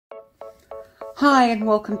Hi and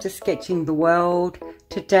welcome to Sketching the World.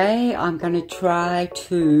 Today I'm going to try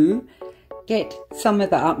to get some of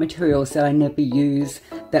the art materials that I never use,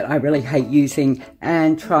 that I really hate using,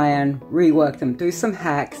 and try and rework them, do some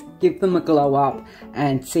hacks, give them a glow up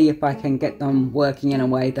and see if I can get them working in a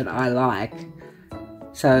way that I like.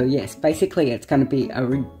 So yes, basically it's going to be a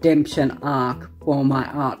redemption arc for my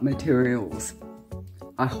art materials.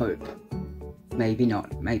 I hope. Maybe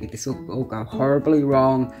not. Maybe this will all go horribly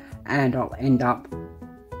wrong and I'll end up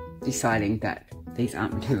deciding that these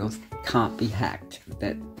art materials can't be hacked,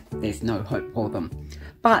 that there's no hope for them.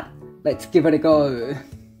 But let's give it a go.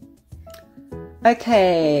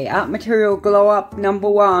 Okay, art material glow up number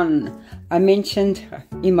 1. I mentioned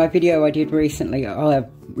in my video I did recently,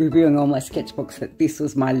 reviewing all my sketchbooks, that this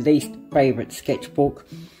was my least favourite sketchbook.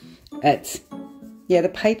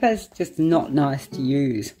 The paper's just not nice to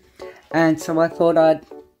use. And so I thought I'd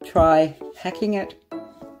try hacking it,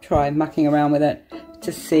 try mucking around with it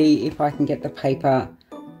to see if I can get the paper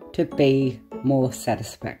to be more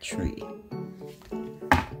satisfactory.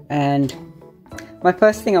 And my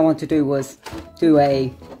first thing I want to do was do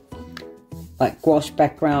a gouache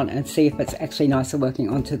background and see if it's actually nicer working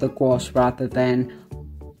onto the gouache rather than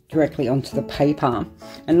directly onto the paper.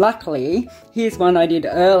 And luckily, here's one I did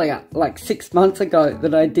earlier, like 6 months ago,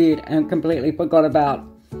 that I did and completely forgot about.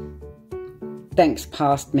 Thanks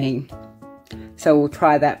past me. So we'll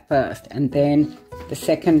try that first, and then the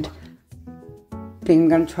second thing I'm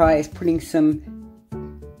going to try is putting some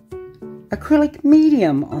acrylic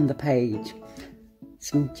medium on the page,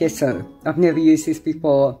 some gesso. I've never used this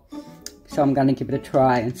before, so I'm going to give it a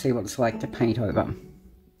try and see what it's like to paint over.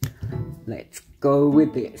 Let's go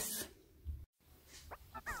with this.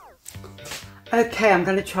 Okay, I'm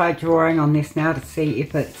going to try drawing on this now to see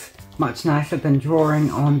if it's much nicer than drawing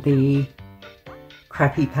on the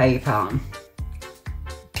crappy paper.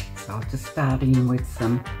 So I'll just start in with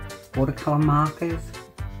some watercolour markers.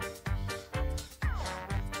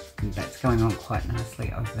 And that's going on quite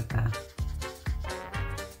nicely over the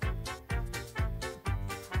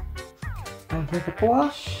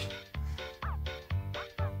gouache.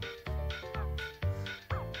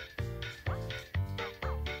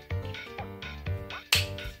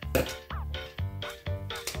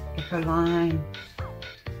 Ecoline.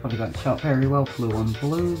 Probably won't show up very well, blue on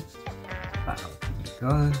blue, but I'll give it a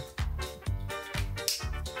go.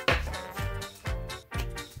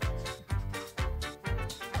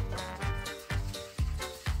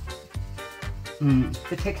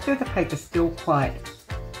 The texture of the paper is still quite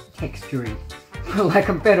textury, for lack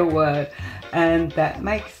of a better word, and that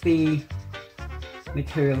makes the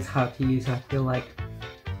materials hard to use. I feel like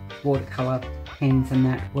watercolour pens and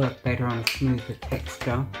that work better on a smoother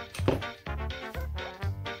texture.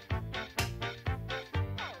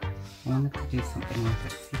 I wanted to do something like a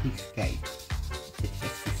cityscape to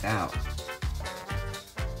test this out.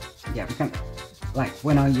 Yeah,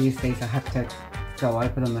 when I use these I have to go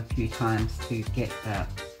over them a few times to get the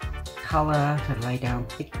colour to lay down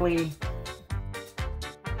thickly.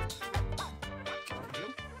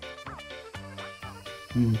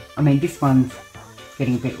 I mean, this one's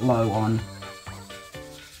getting a bit low on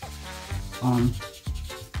I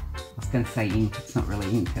was going to say ink, it's not really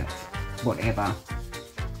ink, it's whatever.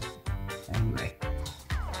 Anyway,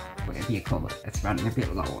 whatever you call it, it's running a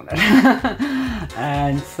bit low on it.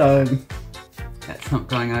 And so that's not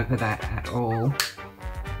going over that at all.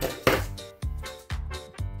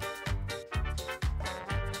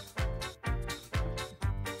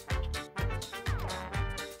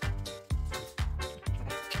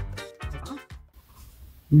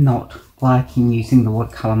 Not liking using the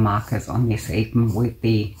watercolour markers on this, even with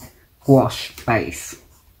the gouache base.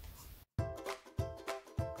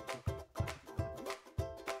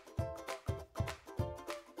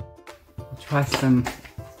 Try some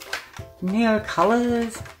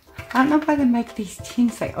neocolors. I don't know why they make these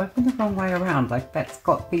tins, they open the wrong way around, like that's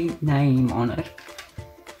got the name on it,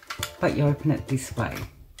 but you open it this way.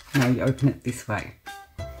 No, you open it this way.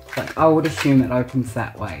 Like, I would assume it opens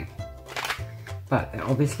that way, but they're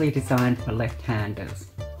obviously designed for left-handers,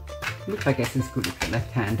 which I guess is good if you're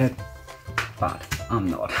left-handed, but I'm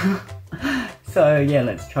not. So yeah,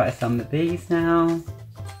 let's try some of these now.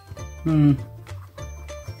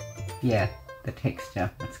 Yeah, the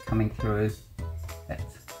texture that's coming through,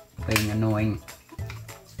 that's being annoying.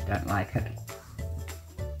 Don't like it.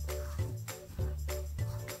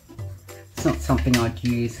 It's not something I'd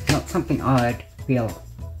use, not something I'd feel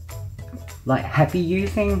like happy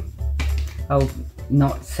using. Oh,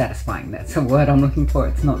 not satisfying, that's the word I'm looking for.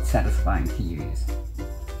 It's not satisfying to use.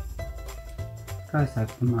 Goes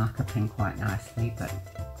over the marker pen quite nicely, but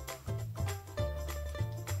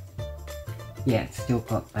yeah, it's still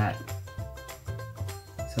got that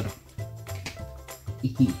sort of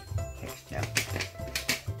icky texture.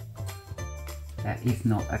 That is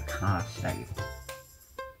not a car shape.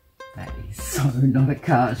 That is so not a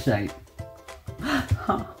car shape.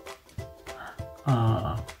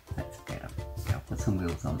 Ah, that's better. Yeah, I'll put some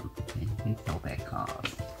wheels on them and you can tell they're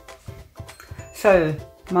cars. So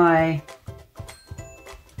my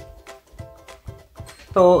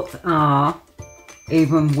thoughts are,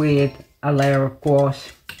 even with a layer of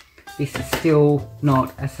gouache, this is still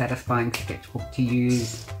not a satisfying sketchbook to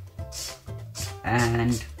use,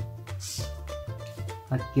 and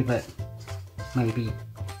I'd give it maybe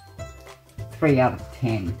 3 out of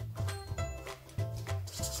 10.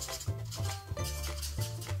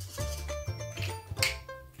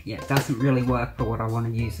 Yeah, it doesn't really work for what I want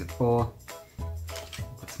to use it for.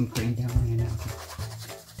 Put some green down there now.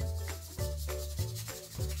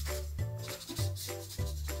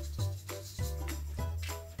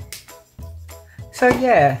 So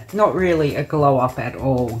yeah, not really a glow up at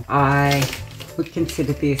all. I would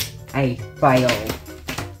consider this a fail.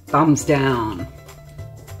 Thumbs down.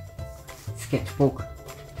 Sketchbook,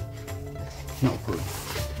 not good.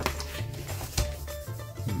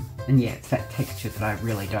 And yeah, it's that texture that I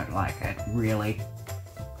really don't like.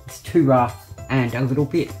 It's too rough and a little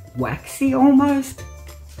bit waxy almost.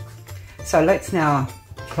 So let's now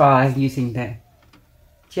try using the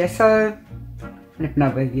gesso. I don't know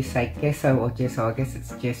whether you say gesso or gesso. I guess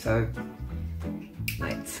it's gesso.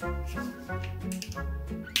 Let's.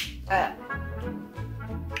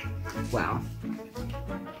 Wow.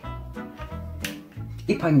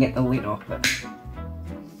 If I can get the lid off it.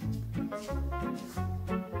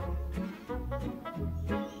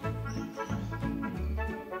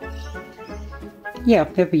 Yeah,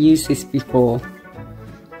 I've never used this before.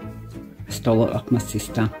 I stole it off my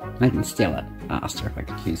sister. I didn't steal it. I asked her if I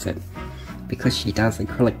could use it because she does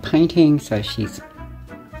acrylic painting, so she's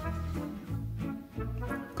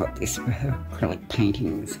got this for her acrylic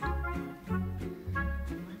paintings.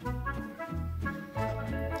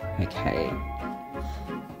 Okay,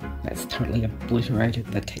 that's totally obliterated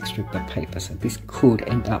the texture of the paper, so this could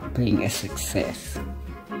end up being a success.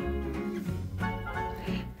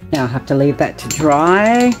 Now I have to leave that to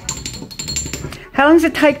dry. How long does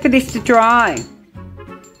it take for this to dry?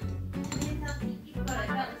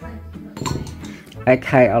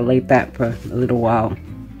 Okay, I'll leave that for a little while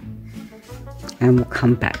and we'll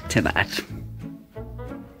come back to that.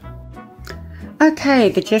 Okay,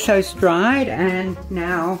 the gesso's dried and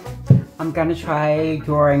now I'm going to try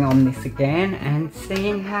drawing on this again and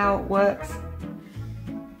seeing how it works.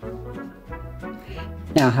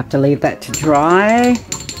 Now I have to leave that to dry.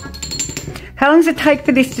 How long does it take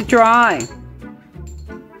for this to dry?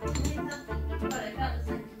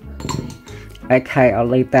 Okay, I'll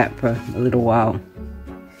leave that for a little while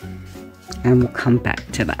and we'll come back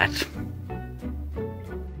to that.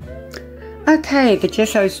 Okay, the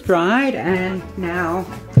gesso's dried and now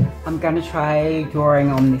I'm going to try drawing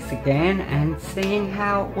on this again and seeing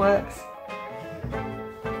how it works.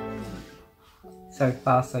 So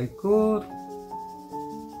far so good.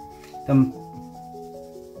 The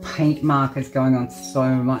paint marker's going on so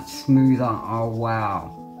much smoother. Oh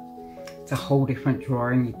wow. It's a whole different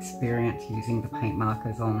drawing experience using the paint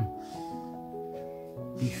markers on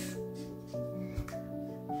this,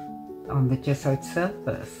 on the gessoed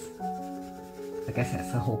surface. I guess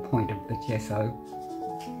that's the whole point of the gesso.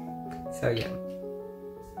 So yeah.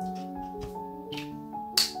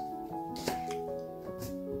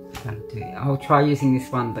 I'll try using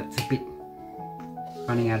this one that's a bit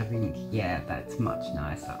running out of ink. Yeah, that's much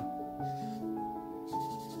nicer.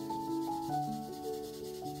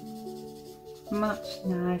 Much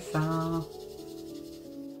nicer.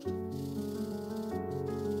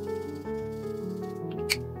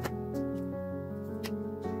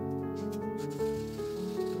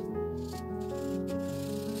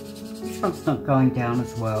 This one's not going down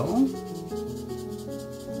as well.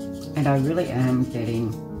 And I really am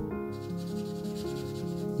getting,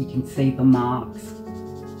 you can see the marks.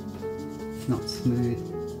 It's not smooth.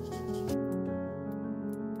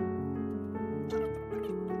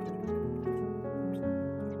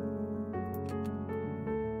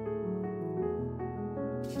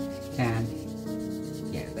 And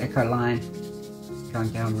yeah, the Ecoline going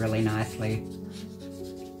down really nicely.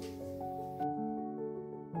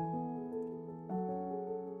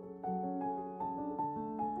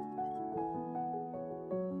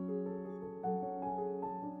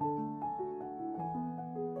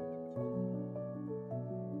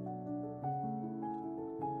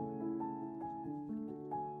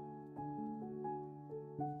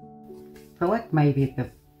 I like maybe the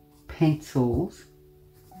pencils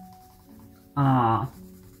are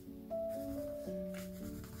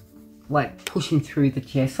like pushing through the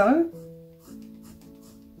gesso,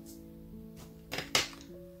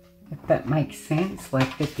 if that makes sense.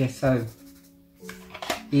 Like the gesso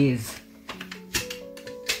is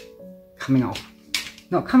coming off,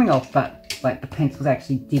 not coming off, but like the pencil's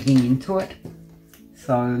actually digging into it.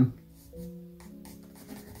 So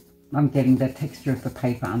I'm getting the texture of the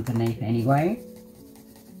paper underneath anyway.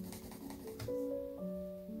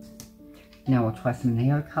 Now I'll try some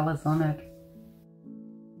neocolors on it.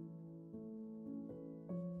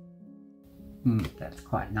 That's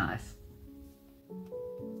quite nice.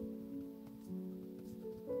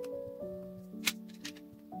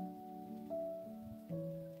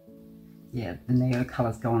 Yeah, the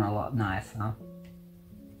neocolors go on a lot nicer.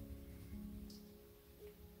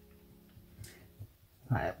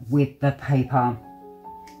 With the paper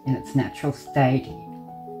in its natural state,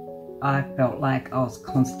 I felt like I was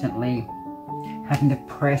constantly having to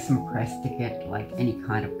press and press to get like any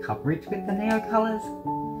kind of coverage with the neocolors.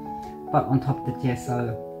 But on top of the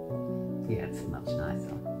gesso, yeah, it's much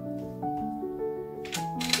nicer.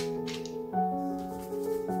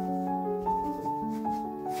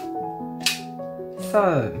 So,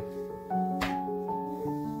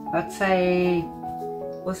 I'd say,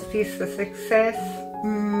 was this a success?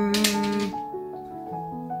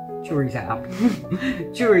 Jury's out.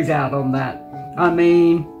 Jury's out on that. I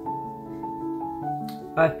mean,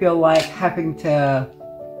 I feel like having to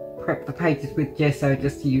prep the pages with gesso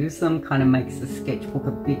just to use them kind of makes the sketchbook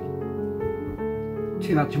a bit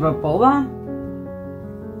too much of a bother.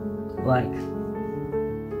 Like,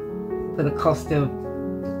 for the cost of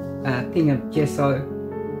a thing of gesso,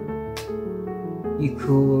 you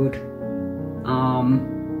could,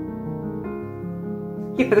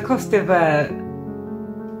 yeah, for the cost of a,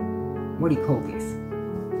 what do you call this?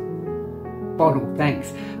 Bottle,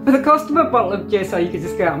 thanks. For the cost of a bottle of gesso, you could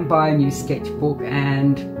just go out and buy a new sketchbook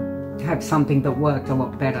and have something that worked a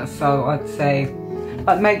lot better. So I'd say,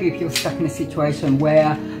 but maybe if you're stuck in a situation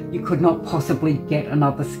where you could not possibly get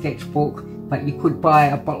another sketchbook, but you could buy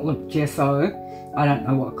a bottle of gesso. I don't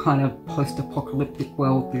know what kind of post-apocalyptic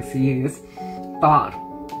world this is, but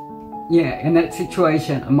yeah, in that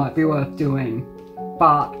situation, it might be worth doing.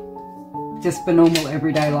 But just for normal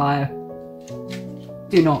everyday life,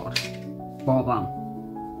 do not bother.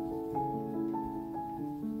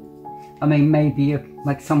 I mean, maybe if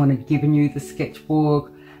like someone had given you the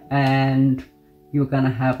sketchbook and you're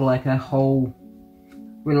gonna have like a whole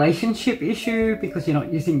relationship issue because you're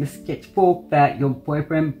not using the sketchbook that your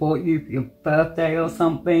boyfriend bought you for your birthday or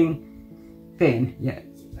something, then yeah.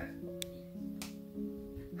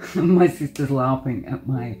 My sister's laughing at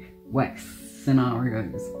my wax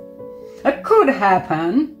scenarios. It could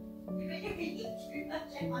happen.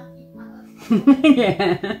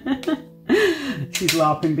 Yeah. She's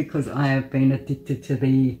laughing because I have been addicted to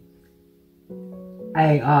the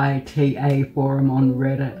AITA forum on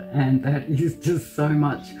Reddit, and that is just so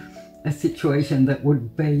much a situation that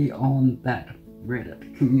would be on that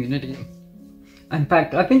Reddit community. In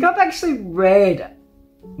fact, I think I've actually read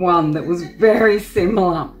one that was very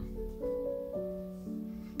similar.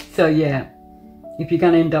 So yeah, if you're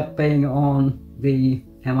going to end up being on the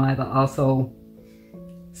Am I the Arsehole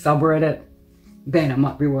subreddit, then it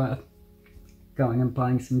might be worth going and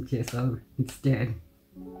buying some gesso instead.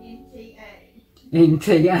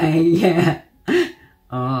 NTA, yeah.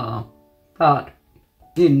 But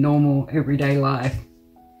in normal everyday life,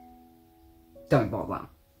 don't bother.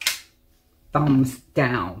 Thumbs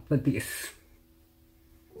down for this.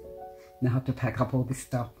 Now I have to pack up all this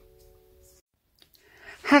stuff.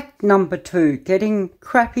 Hack number 2, getting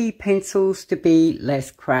crappy pencils to be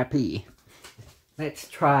less crappy. Let's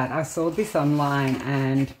try it. I saw this online,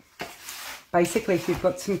 and basically if you've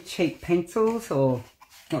got some cheap pencils, or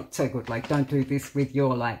not so good, like don't do this with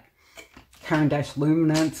your like Caran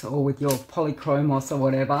luminance or with your polychromos or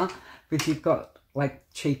whatever, but if you've got like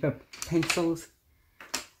cheaper pencils,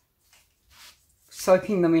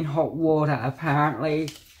 soaking them in hot water apparently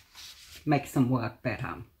makes them work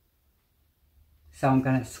better. So I'm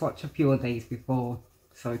going to swatch a few of these before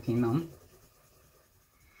soaking them.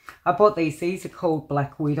 I bought these are called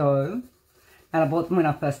Black Widow, and I bought them when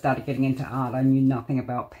I first started getting into art. I knew nothing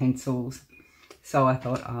about pencils, so I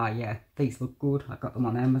thought, yeah, these look good. I got them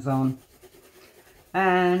on Amazon,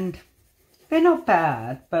 and they're not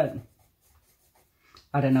bad, but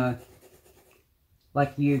I don't know,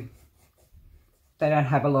 like they don't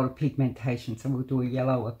have a lot of pigmentation, so we'll do a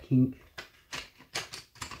yellow, a pink.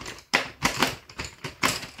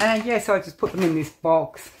 And yeah, so I just put them in this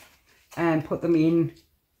box and put them in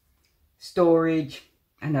storage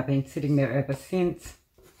and I've been sitting there ever since.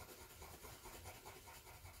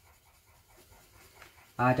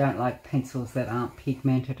 I don't like pencils that aren't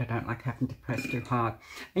pigmented. I don't like having to press too hard.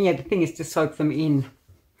 And yeah, the thing is to soak them in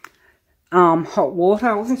hot water.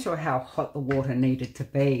 I wasn't sure how hot the water needed to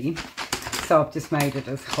be, so I've just made it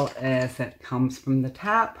as hot as it comes from the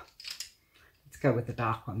tap. Let's go with the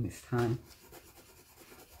dark one this time.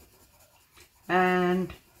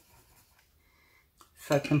 And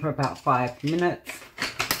soak them for about 5 minutes.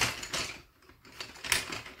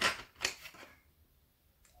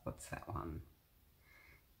 What's that one?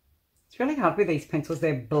 It's really hard with these pencils.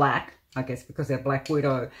 They're black, I guess because they're Black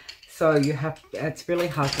Widow. So you have, it's really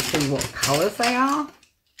hard to see what colours they are.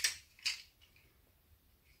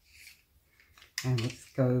 And let's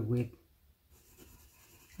go with,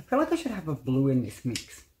 I feel like I should have a blue in this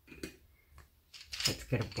mix. Let's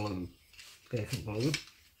get a blue. There's a blue.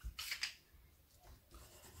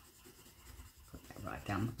 Put that right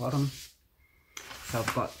down the bottom. So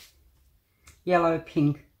I've got yellow,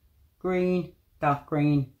 pink, green, dark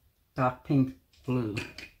pink, blue.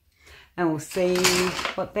 And we'll see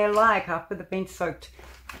what they're like after they've been soaked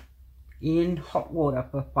in hot water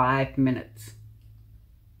for 5 minutes.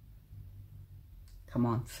 Come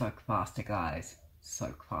on, soak faster, guys.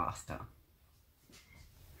 Soak faster.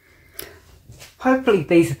 Hopefully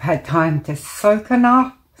these have had time to soak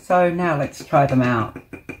enough. So now let's try them out.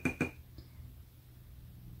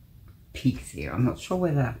 Peaks here. I'm not sure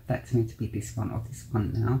whether that's meant to be this one or this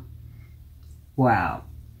one now. Wow.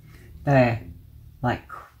 They're like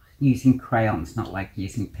using crayons, not like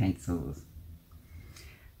using pencils.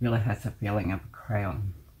 Really has a feeling of a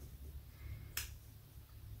crayon.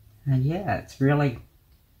 And yeah, it's really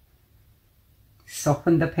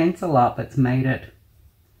softened the pencil up. It's made it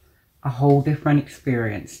a whole different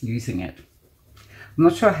experience using it. I'm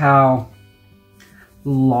not sure how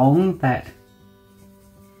long that,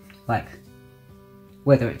 like,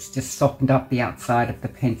 whether it's just softened up the outside of the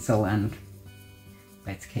pencil, and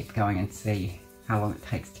let's keep going and see how long it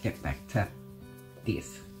takes to get back to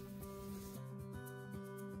this.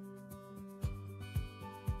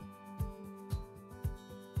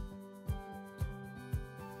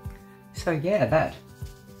 So yeah, that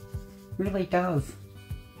really does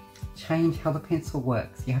change how the pencil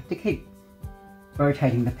works. You have to keep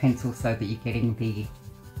rotating the pencil so that you're getting the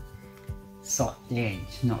soft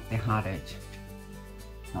edge, not the hard edge.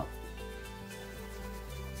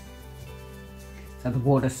 So the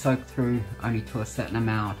water soaked through only to a certain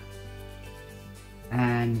amount,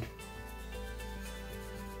 and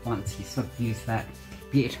once you sort of use that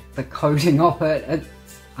bit, the coating of it, it's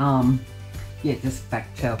yeah, just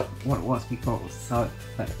back to what it was before it was soaked.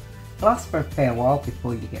 But it lasts for a fair while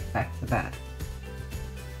before you get back to that.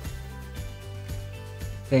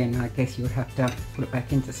 Then I guess you would have to put it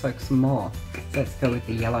back in to soak some more. So let's go with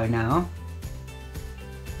the yellow now.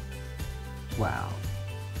 Wow.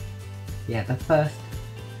 Yeah, the first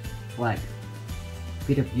like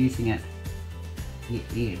bit of using it, it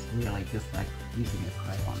is really just like using a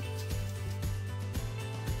crayon.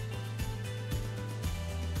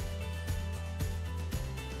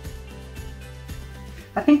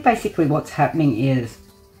 I think basically what's happening is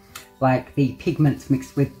like the pigments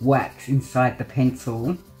mixed with wax inside the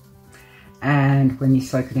pencil, and when you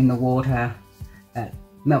soak it in the water it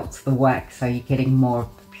melts the wax, so you're getting more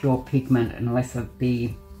of the pure pigment and less of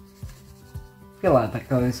the filler that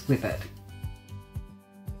goes with it.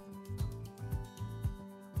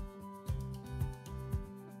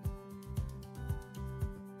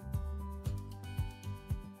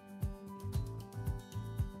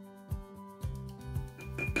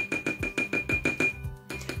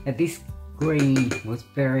 Now this green was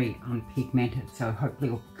very unpigmented, so hopefully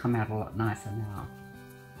it will come out a lot nicer now.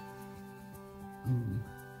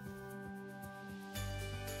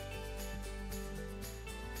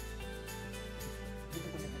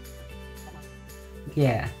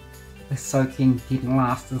 Yeah, the soaking didn't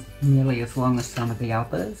last nearly as long as some of the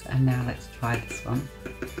others, and now let's try this one.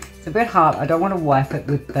 It's a bit hard. I don't want to wipe it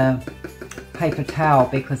with the paper towel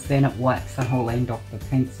because then it wipes the whole end off the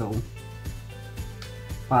pencil.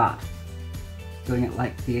 But doing it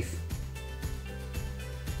like this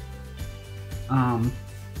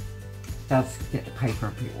does get the paper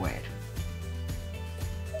a bit wet.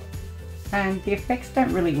 And the effects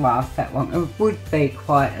don't really last that long. It would be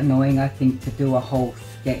quite annoying, I think, to do a whole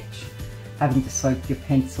sketch, having to soak your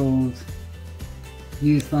pencils,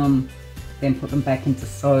 use them, then put them back into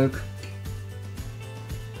soak.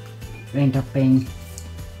 It end up being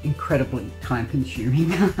incredibly time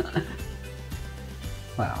consuming.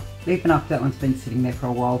 Wow, even after that one's been sitting there for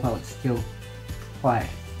a while though, it's still quite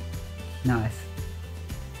nice,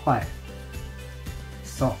 quite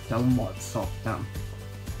softer, a lot softer.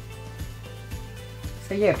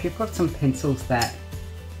 So yeah, if you've got some pencils that,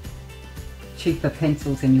 cheaper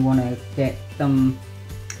pencils, and you want to get them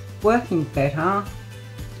working better, I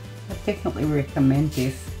definitely recommend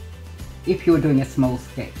this if you're doing a small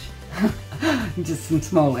sketch. Just some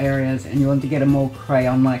small areas and you want to get a more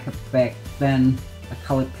crayon-like effect than a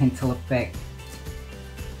coloured pencil effect.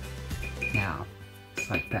 Now,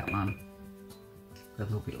 soak that one for a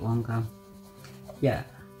little bit longer. Yeah,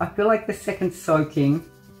 I feel like the second soaking,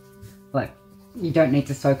 like, you don't need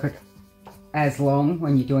to soak it as long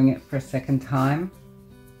when you're doing it for a second time.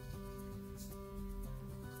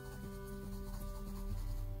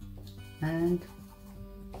 And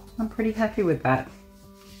I'm pretty happy with that.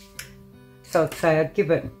 So I'd say I'd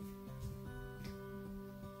give it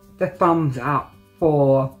the thumbs up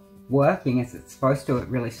for working as it's supposed to. It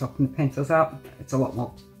really softened the pencils up. It's a lot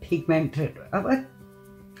more pigmented.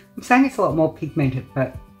 I'm saying it's a lot more pigmented,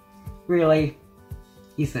 but really,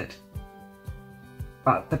 is it?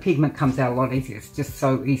 But the pigment comes out a lot easier. It's just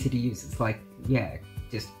so easy to use. It's like, yeah,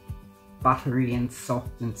 just buttery and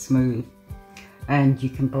soft and smooth. And you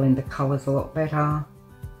can blend the colours a lot better.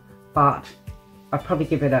 But I'd probably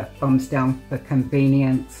give it a thumbs down for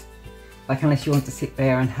convenience. Like, unless you want to sit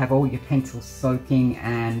there and have all your pencils soaking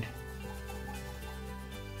and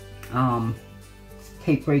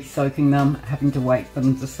keep re-soaking them, having to wait for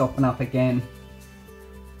them to soften up again.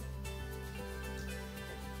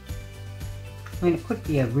 I mean, it could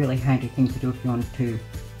be a really handy thing to do if you want to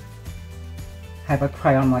have a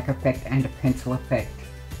crayon-like effect and a pencil effect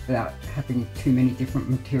without having too many different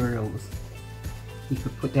materials. You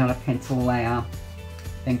could put down a pencil layer,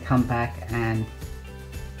 then come back and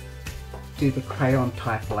do the crayon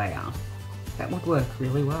type layer. That would work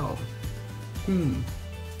really well.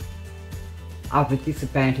 Other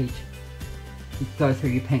disadvantage, you go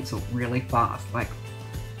through your pencil really fast. Like,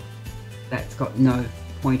 that's got no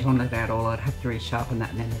point on it at all. I'd have to resharpen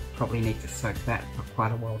that, and then I'd probably need to soak that for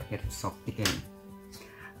quite a while to get it soft again.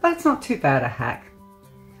 But it's not too bad a hack.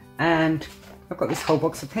 And I've got this whole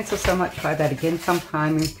box of pencils, so I might try that again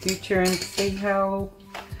sometime in future and see how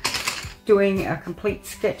doing a complete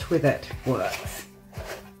sketch with it works.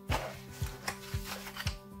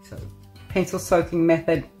 So, pencil soaking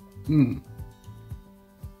method,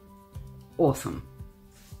 awesome.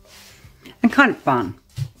 And kind of fun.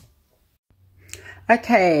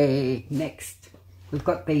 Okay, next we've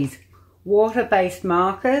got these water-based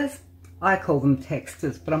markers. I call them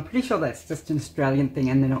textures, but I'm pretty sure that's just an Australian thing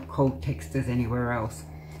and they're not called textures anywhere else.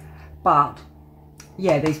 But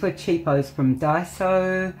yeah, these were cheapos from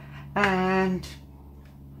Daiso, and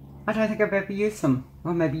I don't think I've ever used them.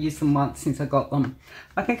 Or maybe used them once since I got them.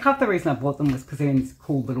 I think half the reason I bought them was because they're in this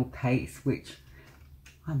cool little case, which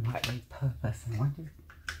I might repurpose. I wonder.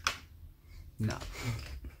 No.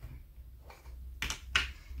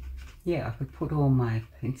 Yeah, I could put all my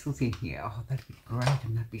pencils in here. Oh, that'd be great,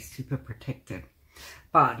 and that'd be super protected.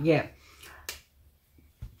 But yeah,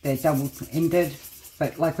 they're double-ended,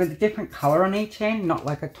 but like with a different colour on each end, not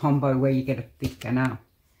like a Tombow where you get a thick and a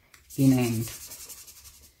thin end.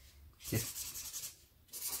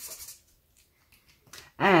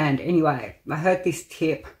 And anyway, I heard this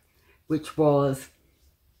tip, which was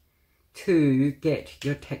to get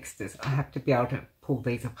your textures. I have to be able to pull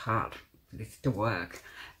these apart for this to work.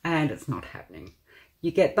 And it's not happening. You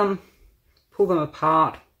get them, pull them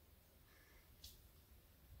apart,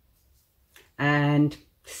 and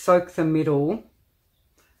soak the middle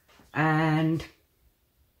and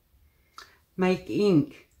make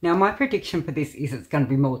ink. Now, my prediction for this is it's going to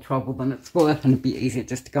be more trouble than it's worth, and it'd be easier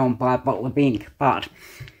just to go and buy a bottle of ink. But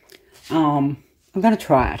I'm going to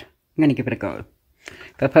try it. I'm going to give it a go.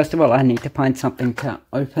 But first of all, I need to find something to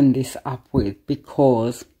open this up with,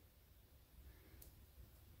 because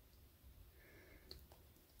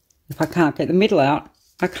if I can't get the middle out,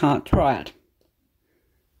 I can't try it.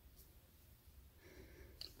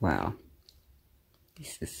 Wow.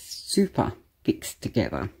 This is super fixed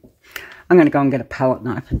together. I'm going to go and get a palette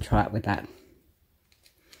knife and try it with that.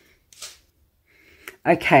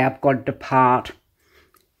 Okay, I've got it apart,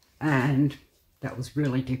 and that was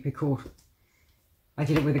really difficult. I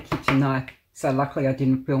did it with a kitchen knife, so luckily I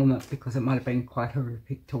didn't film it because it might have been quite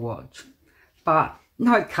horrific to watch. But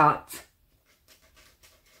no cuts.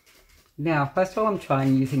 Now, first of all, I'm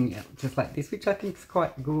trying using it just like this, which I think is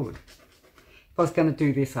quite good. If I was going to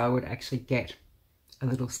do this, I would actually get a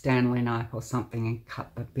little Stanley knife or something and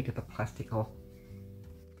cut a bit of the plastic off.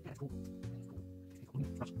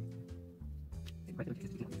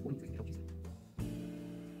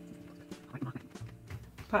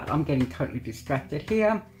 But I'm getting totally distracted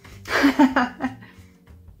here. Oh,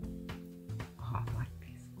 I like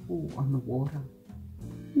this. Ooh, on the water.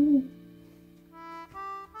 Ooh.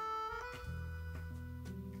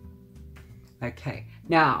 Okay,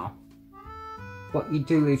 now what you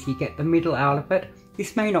do is you get the middle out of it.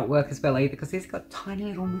 This may not work as well either because it's got tiny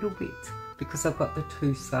little middle bits because I've got the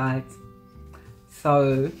two sides.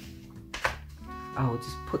 So I'll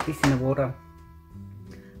just put this in the water.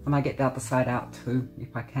 I might get the other side out too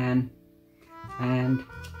if I can, and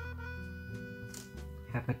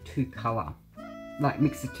have a two colour, like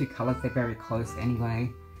mix the two colours. They're very close anyway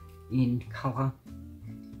in colour.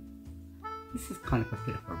 This is kind of a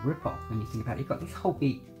bit of a rip-off when you think about it. You've got this whole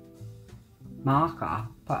big marker,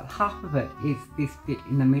 but half of it is this bit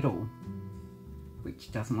in the middle,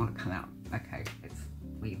 which doesn't want to come out. Okay, let's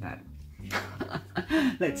leave that.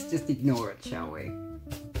 Let's just ignore it, shall we?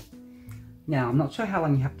 Now, I'm not sure how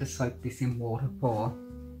long you have to soak this in water for.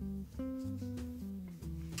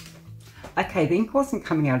 Okay, the ink wasn't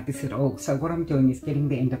coming out of this at all, so what I'm doing is getting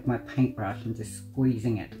the end of my paintbrush and just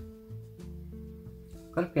squeezing it.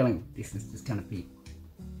 I've got a feeling this is just going to be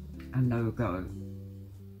a no-go.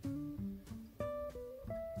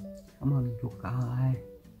 Come on, little guy.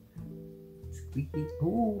 Squeaky.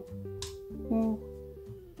 Ooh. Ooh.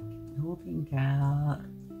 No ink out.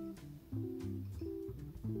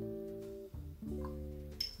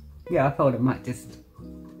 Yeah, I thought it might just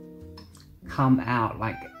come out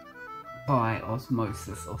like by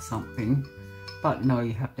osmosis or something. But no,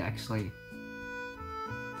 you have to actually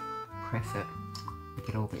press it.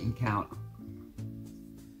 Get all the ink out,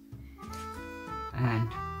 and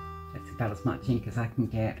that's about as much ink as I can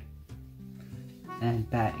get, and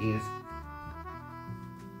that is,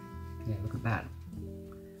 yeah, look at that,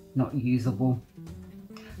 not usable.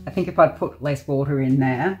 I think if I'd put less water in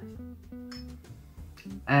there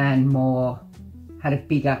and more, had a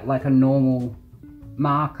bigger, like a normal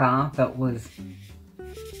marker that was,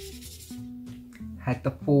 had the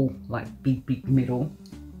full like big middle,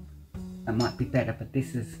 that might be better, but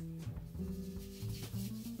this is,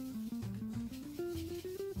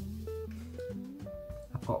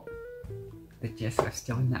 I've got the gesso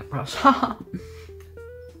still in that brush.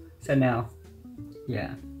 So now,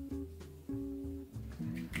 yeah,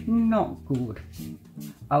 not good.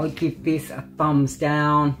 I would give this a thumbs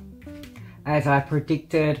down. As I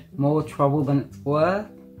predicted, more trouble than it's worth.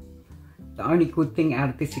 The only good thing out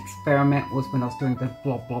of this experiment was when I was doing the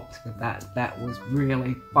blobs with that. That was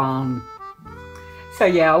really fun. So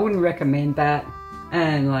yeah, I wouldn't recommend that.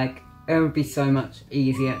 And like, it would be so much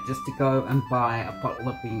easier just to go and buy a bottle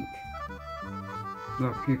of ink, or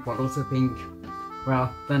a few bottles of ink,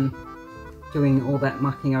 rather than doing all that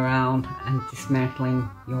mucking around and dismantling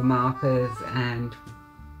your markers and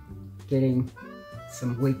getting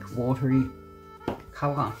some weak watery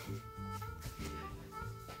colour.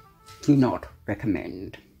 Do not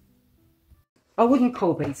recommend. I wouldn't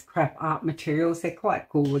call these crap art materials. They're quite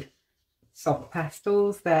good soft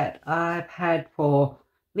pastels that I've had for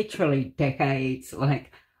literally decades.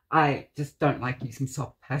 Like, I just don't like using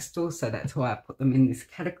soft pastels, so that's why I put them in this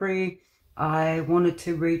category. I wanted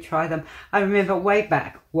to retry them. I remember way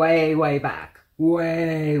back, way back,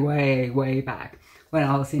 when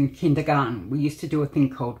I was in kindergarten, we used to do a thing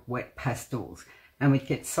called wet pastels, and we'd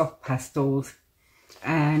get soft pastels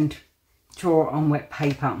and draw on wet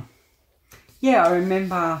paper. Yeah, I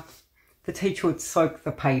remember the teacher would soak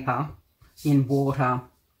the paper in water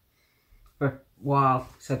for a while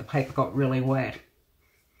so the paper got really wet,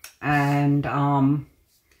 and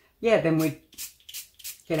yeah, then we'd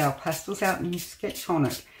get our pastels out and sketch on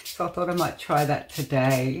it. So I thought I might try that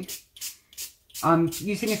today. I'm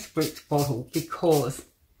using a spritz bottle because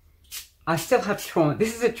I still have trauma.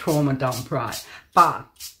 This is a trauma dump, right? But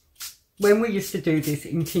when we used to do this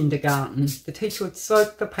in kindergarten, the teacher would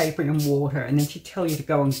soak the paper in water and then she'd tell you to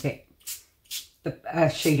go and get the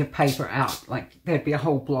sheet of paper out. Like, there'd be a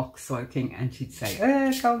whole block soaking and she'd say,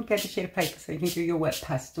 go and get a sheet of paper so you can do your wet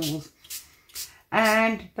pastels.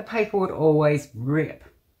 And the paper would always rip.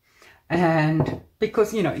 And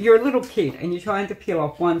because, you know, you're a little kid and you're trying to peel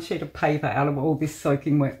off one sheet of paper out of all this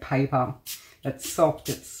soaking wet paper. It's soft,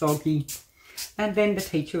 it's soggy. And then the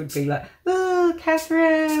teacher would be like, oh,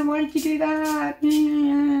 Kathryn, why did you do that?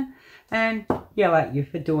 And yell at you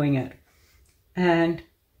for doing it. And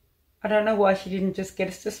I don't know why she didn't just get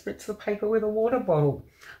us to spritz the paper with a water bottle.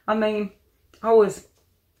 I mean, I was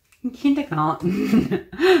in kindergarten.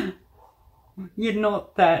 You're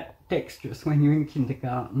not that dexterous when you're in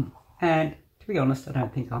kindergarten. And to be honest, I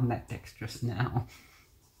don't think I'm that dexterous now.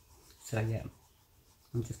 So yeah,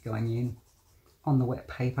 I'm just going in on the wet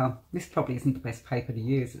paper. This probably isn't the best paper to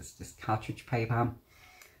use. It's just cartridge paper,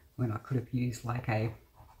 when I could have used like a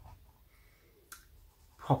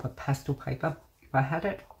proper pastel paper. if I had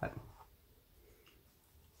it, but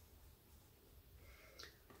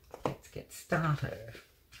let's get started.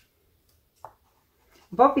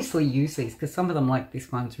 I've obviously used these because some of them, like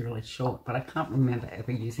this one's really short, but I can't remember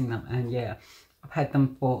ever using them. And yeah, I've had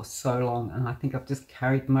them for so long, and I think I've just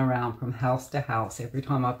carried them around from house to house every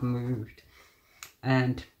time I've moved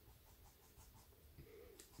and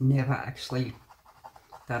never actually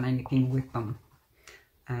done anything with them.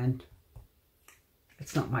 And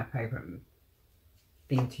it's not my favourite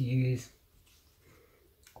thing to use.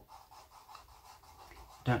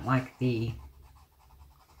 Don't like the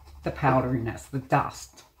powderiness, the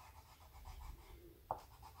dust.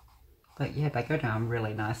 But yeah, they go down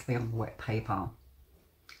really nicely on wet paper.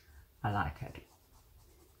 I like it.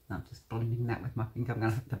 I'm just blending that with my finger. I'm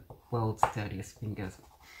going to have the world's dirtiest fingers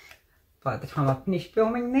by the time I finish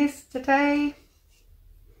filming this today.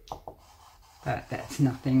 But that's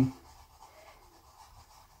nothing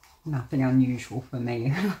unusual for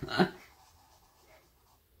me.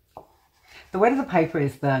 The wetter the paper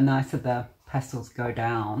is, the nicer the pastels go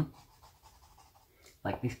down.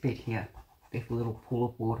 Like this bit here, there's a little pool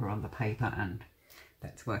of water on the paper, and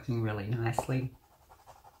that's working really nicely.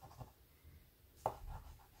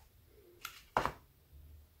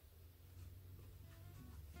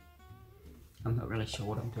 I'm not really sure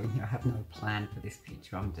what I'm doing here. I have no plan for this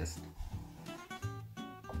picture. I'm just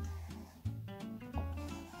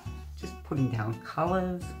putting down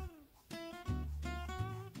colours.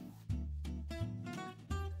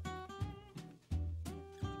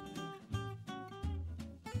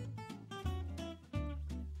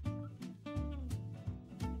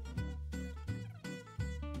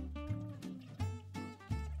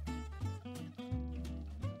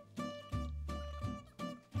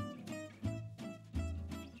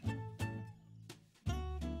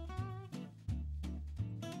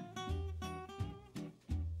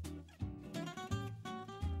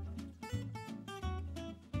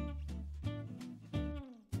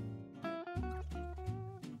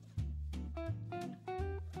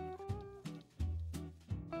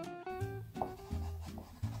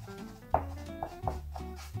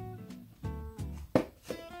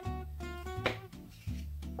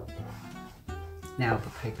 Now the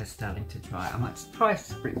paper's starting to dry. I might try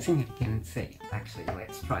spritzing it again and see. Actually,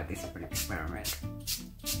 let's try this for an experiment.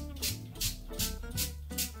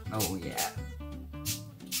 Oh yeah.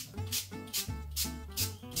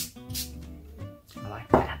 I like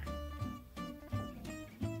that.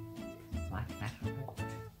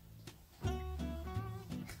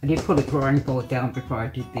 I did put a drawing board down before I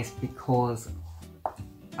did this because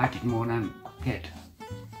I didn't want to get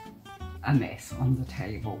a mess on the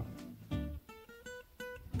table.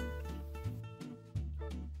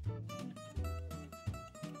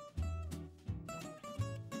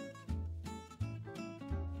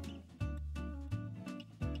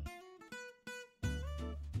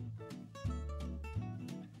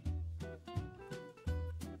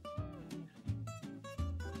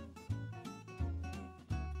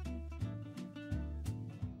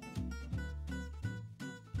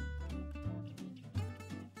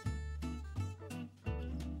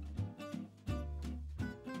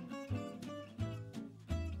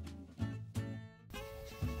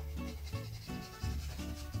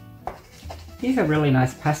 These are really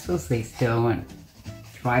nice pastels, these Derwent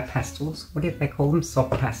dry pastels. What did they call them?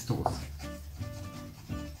 Soft pastels.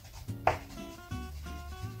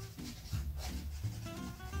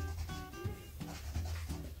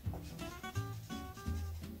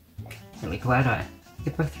 Really glad I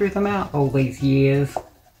never threw them out all these years.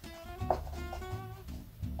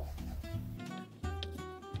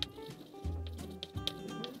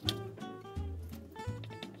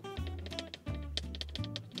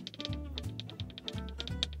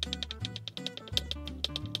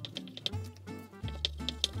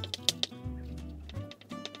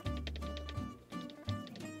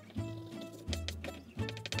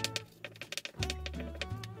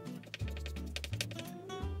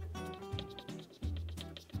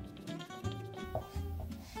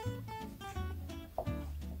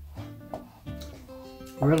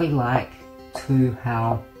 I really like too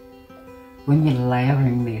how when you're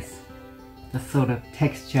layering this, the sort of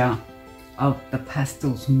texture of the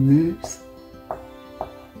pastels moves.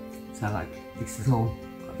 So like this is all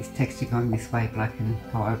got this texture going this way, but I can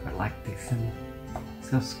go over it like this and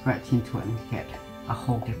sort of scratch into it and get a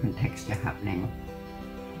whole different texture happening.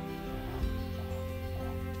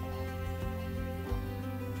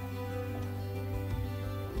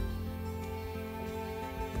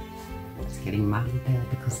 It's getting muddy there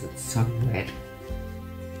because it's so red.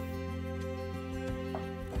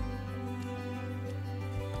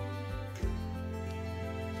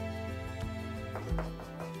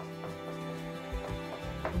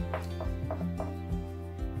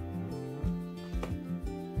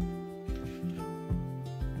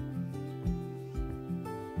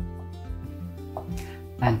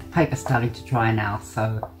 And the paper's starting to dry now,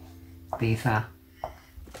 so these are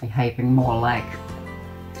behaving more like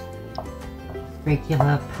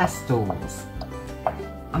regular pastels.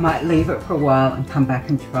 I might leave it for a while and come back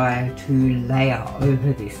and try to layer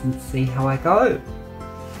over this and see how I go.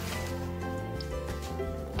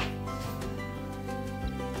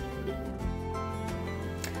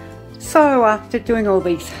 So after doing all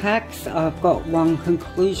these hacks, I've got one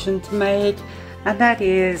conclusion to make, and that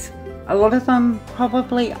is a lot of them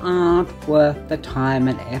probably aren't worth the time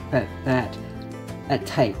and effort that it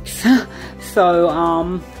takes.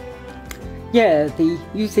 So yeah,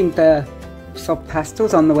 using the soft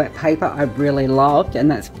pastels on the wet paper I really loved,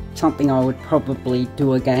 and that's something I would probably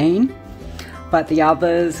do again. But the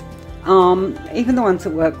others, even the ones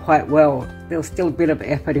that work quite well, there's still a bit of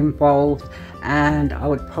effort involved, and I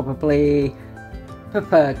would probably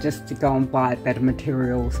prefer just to go and buy better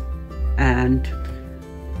materials and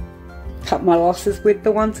cut my losses with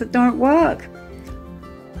the ones that don't work.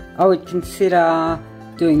 I would consider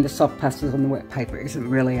doing the soft pastels on the wet paper. It isn't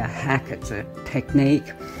really a hack, it's a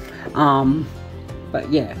technique. But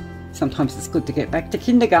yeah, sometimes it's good to get back to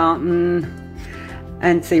kindergarten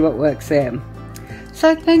and see what works there.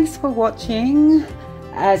 So thanks for watching.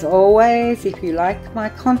 As always, if you like my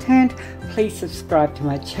content, please subscribe to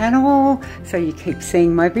my channel so you keep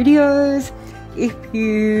seeing my videos. If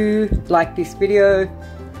you like this video,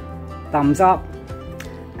 thumbs up,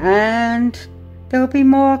 and there'll be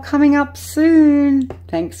more coming up soon.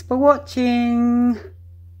 Thanks for watching.